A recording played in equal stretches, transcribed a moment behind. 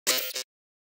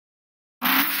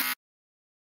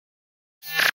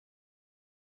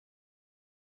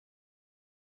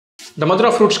The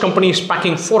Madhura Fruits Company is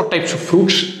packing 4 types of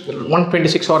fruits.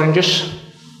 126 oranges,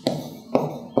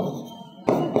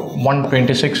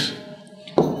 126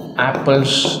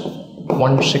 apples,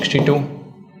 162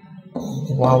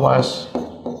 guavas,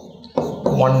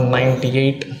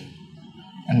 198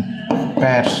 and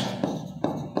pears,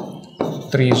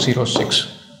 306.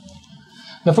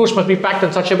 The fruits must be packed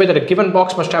in such a way that a given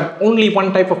box must have only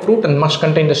one type of fruit and must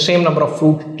contain the same number of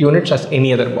fruit units as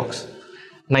any other box.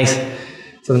 Nice.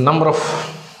 So the number of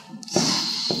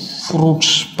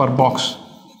fruits per box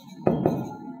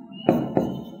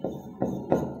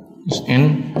is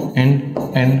n.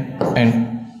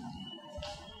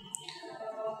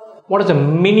 What is the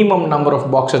minimum number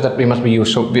of boxes that we must be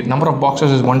used? So the number of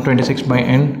boxes is 126 by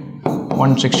n,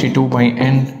 162 by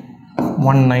n,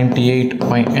 198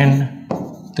 by n,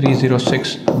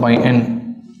 306 by n.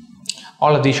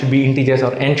 All of these should be integers,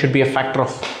 or n should be a factor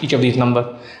of each of these numbers.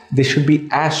 This should be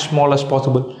as small as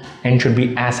possible, n should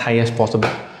be as high as possible.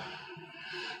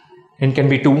 N can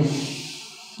be 2,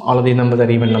 all of these numbers are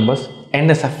even numbers. N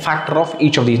is a factor of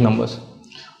each of these numbers.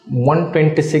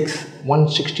 126,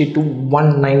 162,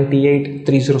 198,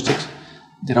 306,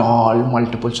 they're all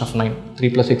multiples of 9. 3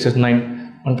 plus 6 is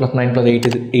 9, 1 plus 9 plus 8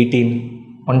 is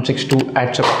 18, 162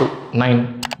 adds up to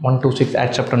 9, 126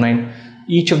 adds up to 9.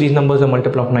 Each of these numbers are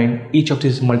multiple of 9, each of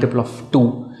these is a multiple of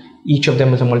 2, each of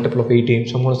them is a multiple of 18.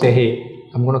 So I'm going to say, hey,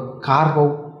 I'm going to carve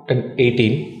out an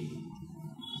 18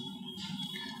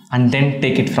 and then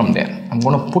take it from there. I'm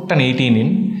going to put an 18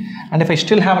 in, and if I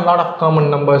still have a lot of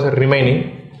common numbers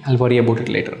remaining, I'll worry about it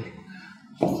later.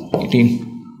 18,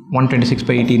 126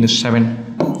 by 18 is 7,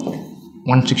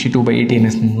 162 by 18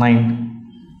 is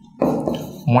 9,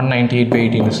 198 by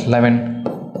 18 is 11,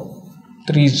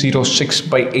 306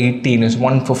 by 18 is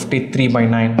 153 by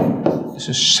 9, this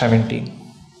is 17.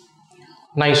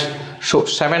 Nice. So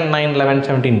 7, 9, 11,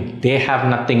 17, they have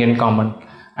nothing in common.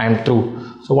 I am through.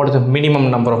 So what is the minimum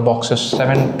number of boxes?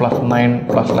 7 plus 9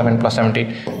 plus 11 plus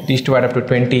 17. These two add up to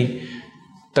 20,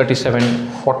 37,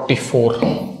 44.